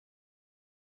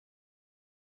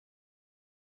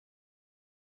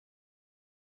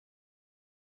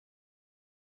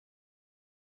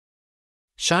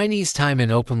SHINee's Taemin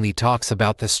openly talks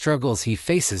about the struggles he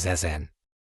faces as an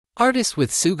artist with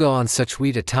SUGA on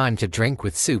Suchwita Time to Drink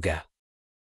with SUGA.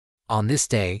 On this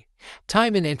day,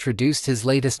 Taemin introduced his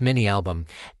latest mini-album,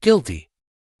 Guilty,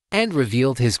 and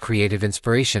revealed his creative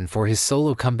inspiration for his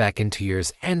solo comeback in 2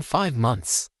 years and 5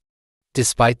 months.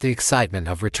 Despite the excitement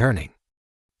of returning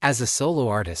as a solo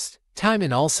artist,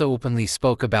 Taemin also openly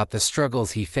spoke about the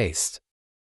struggles he faced.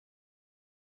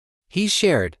 He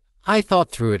shared, "I thought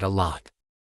through it a lot.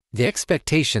 The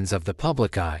expectations of the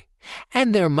public eye,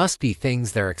 and there must be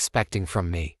things they're expecting from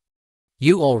me.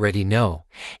 You already know,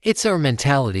 it's our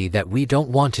mentality that we don't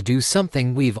want to do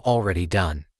something we've already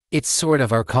done. It's sort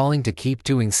of our calling to keep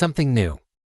doing something new."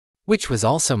 Which was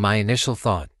also my initial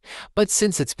thought, but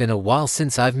since it's been a while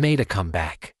since I've made a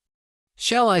comeback,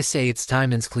 shall I say it's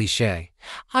Taemin's cliche,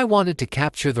 I wanted to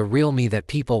capture the real me that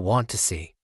people want to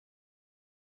see.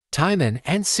 Taemin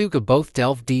and SUGA both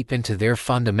delved deep into their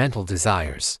fundamental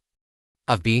desires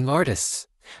of being artists.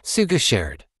 SUGA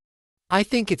shared, "I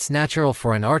think it's natural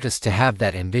for an artist to have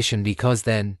that ambition because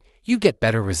then, you get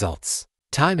better results."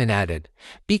 Taemin added,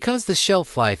 "Because the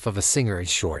shelf life of a singer is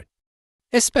short,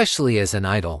 especially as an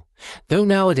idol, though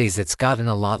nowadays it's gotten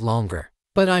a lot longer.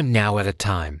 But I'm now at a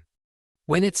time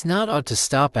when it's not odd to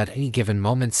stop at any given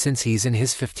moment since he's in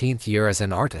his 15th year as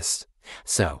an artist.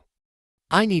 So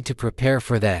I need to prepare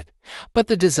for that, but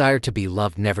the desire to be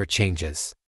loved never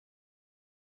changes."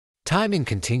 Taemin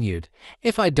continued,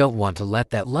 "If I don't want to let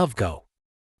that love go,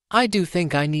 I do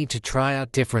think I need to try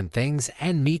out different things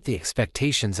and meet the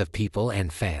expectations of people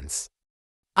and fans.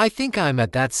 I think I'm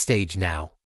at that stage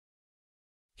now."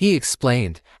 He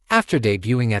explained, "After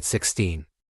debuting at 16,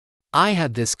 I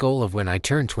had this goal of when I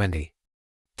turned 20.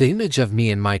 The image of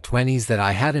me in my 20s that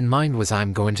I had in mind was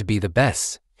I'm going to be the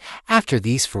best. After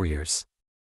these 4 years,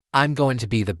 I'm going to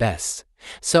be the best.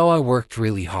 So I worked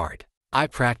really hard. I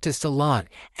practiced a lot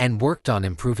and worked on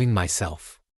improving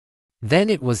myself. Then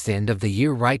it was the end of the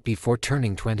year right before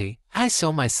turning 20. I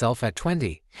saw myself at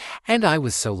 20, and I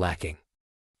was so lacking.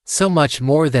 So much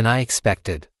more than I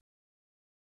expected."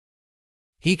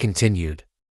 He continued,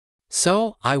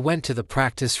 "So I went to the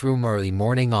practice room early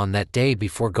morning on that day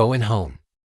before going home.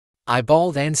 I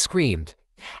bawled and screamed,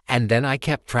 and then I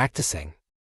kept practicing.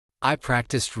 I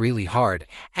practiced really hard,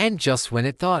 and just when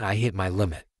it thought I hit my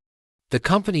limit, the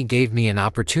company gave me an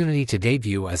opportunity to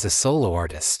debut as a solo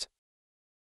artist."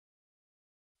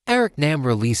 Eric Nam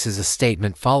releases a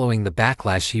statement following the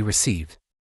backlash he received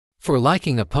for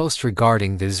liking a post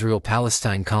regarding the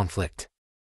Israel-Palestine conflict.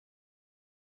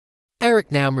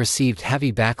 Eric Nam received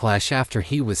heavy backlash after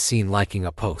he was seen liking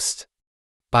a post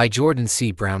by Jordan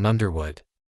C. Brown Underwood.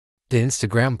 The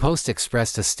Instagram post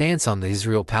expressed a stance on the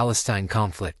Israel-Palestine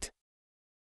conflict.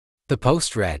 The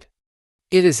post read,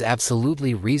 "It is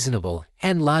absolutely reasonable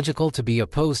and logical to be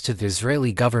opposed to the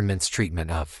Israeli government's treatment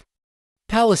of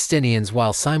Palestinians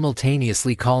while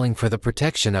simultaneously calling for the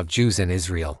protection of Jews in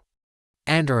Israel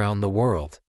and around the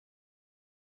world."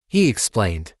 He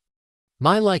explained,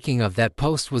 "My liking of that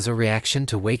post was a reaction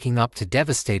to waking up to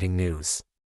devastating news.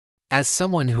 As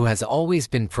someone who has always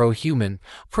been pro-human,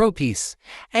 pro-peace,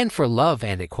 and for love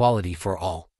and equality for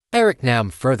all," Eric Nam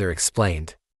further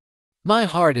explained, "My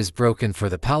heart is broken for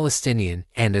the Palestinian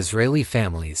and Israeli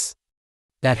families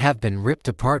that have been ripped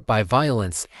apart by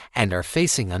violence and are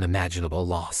facing unimaginable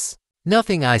loss.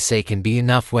 Nothing I say can be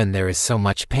enough when there is so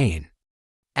much pain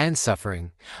and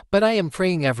suffering, but I am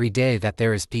praying every day that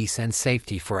there is peace and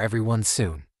safety for everyone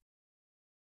soon."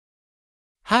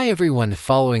 Hi everyone,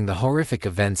 following the horrific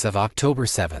events of October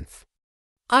 7th,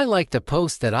 I liked a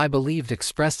post that I believed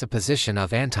expressed a position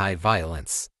of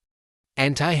anti-violence,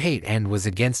 anti-hate and was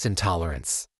against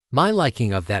intolerance. My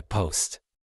liking of that post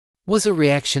was a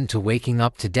reaction to waking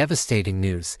up to devastating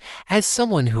news as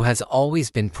someone who has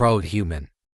always been pro-human,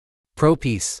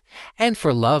 pro-peace, and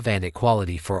for love and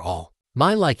equality for all.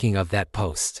 My liking of that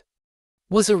post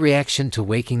was a reaction to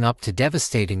waking up to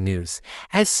devastating news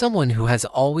as someone who has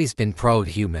always been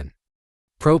pro-human,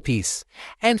 pro-peace,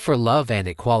 and for love and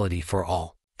equality for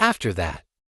all. After that,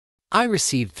 I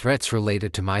received threats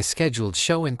related to my scheduled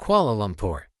show in Kuala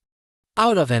Lumpur.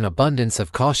 Out of an abundance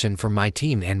of caution for my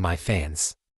team and my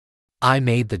fans, I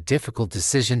made the difficult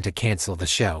decision to cancel the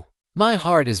show. My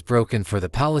heart is broken for the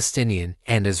Palestinian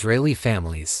and Israeli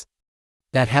families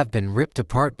that have been ripped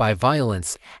apart by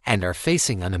violence and are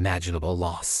facing unimaginable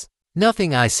loss.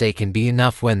 Nothing I say can be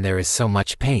enough when there is so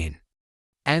much pain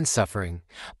and suffering,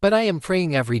 but I am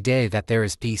praying every day that there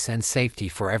is peace and safety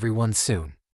for everyone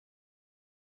soon."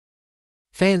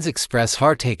 Fans express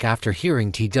heartache after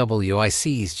hearing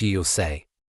TWICE Jihyo say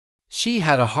she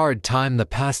had a hard time the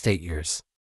past 8 years.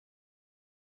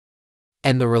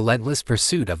 and the relentless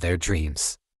pursuit of their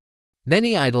dreams.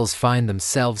 Many idols find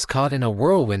themselves caught in a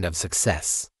whirlwind of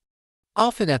success,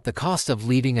 often at the cost of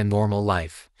leading a normal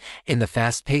life in the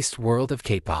fast-paced world of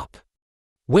K-pop,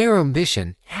 where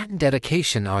ambition and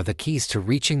dedication are the keys to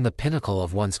reaching the pinnacle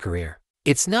of one's career.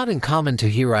 It's not uncommon to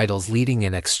hear idols leading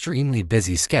an extremely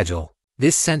busy schedule.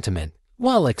 This sentiment,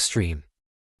 while extreme,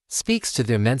 speaks to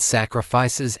the immense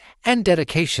sacrifices and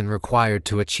dedication required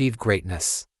to achieve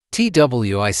greatness.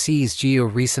 TWICE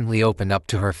Jihyo recently opened up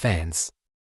to her fans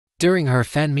during her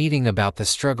fan meeting about the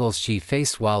struggles she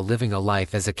faced while living a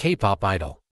life as a K-pop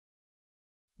idol.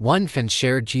 One fan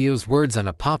shared Jihyo's words on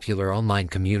a popular online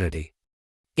community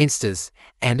Instas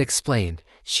and explained,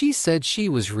 she said she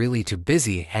was really too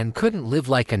busy and couldn't live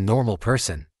like a normal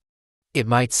person. It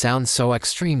might sound so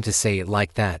extreme to say it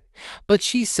like that, but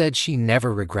she said she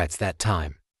never regrets that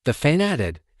time. The fan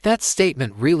added, that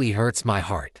statement really hurts my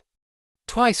heart.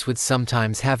 TWICE would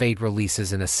sometimes have 8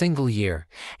 releases in a single year,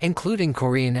 including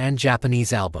Korean and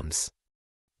Japanese albums.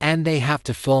 And they have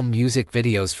to film music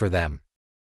videos for them.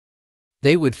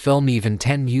 They would film even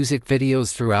 10 music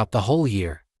videos throughout the whole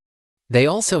year. They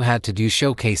also had to do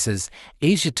showcases,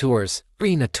 Asia tours,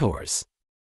 arena tours.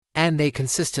 And they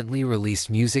consistently released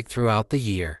music throughout the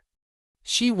year.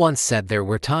 She once said there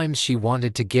were times she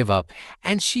wanted to give up,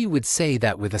 and she would say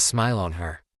that with a smile on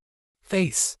her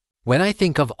face. When I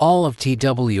think of all of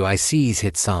TWICE's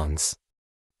hit songs,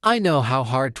 I know how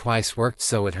hard TWICE worked,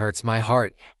 so it hurts my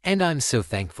heart, and I'm so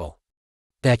thankful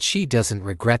that she doesn't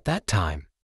regret that time.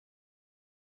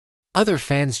 Other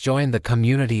fans joined the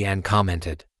community and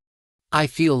commented, I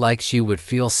feel like she would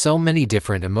feel so many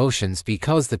different emotions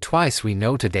because the TWICE we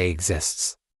know today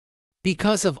exists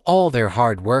because of all their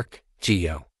hard work,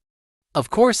 Jihyo. Of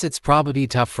course, it's probably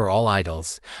tough for all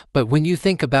idols, but when you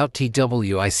think about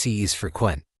TWICE's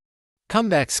frequent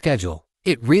comeback schedule,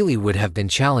 it really would have been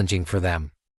challenging for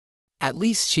them. At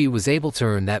least she was able to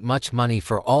earn that much money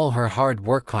for all her hard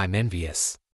work. I'm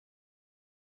envious.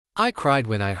 I cried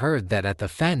when I heard that at the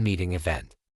fan meeting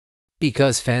event,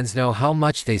 because fans know how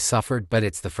much they suffered, but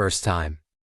it's the first time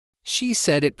she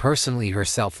said it personally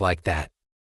herself like that.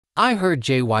 I heard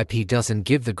JYP doesn't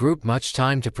give the group much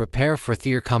time to prepare for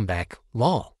their comeback,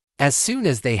 lol. As soon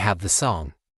as they have the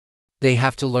song, they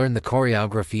have to learn the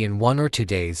choreography in 1 or 2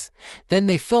 days, then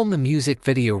they film the music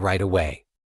video right away.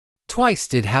 TWICE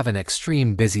did have an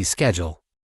extreme busy schedule,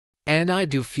 and I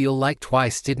do feel like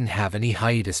TWICE didn't have any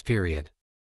hiatus period.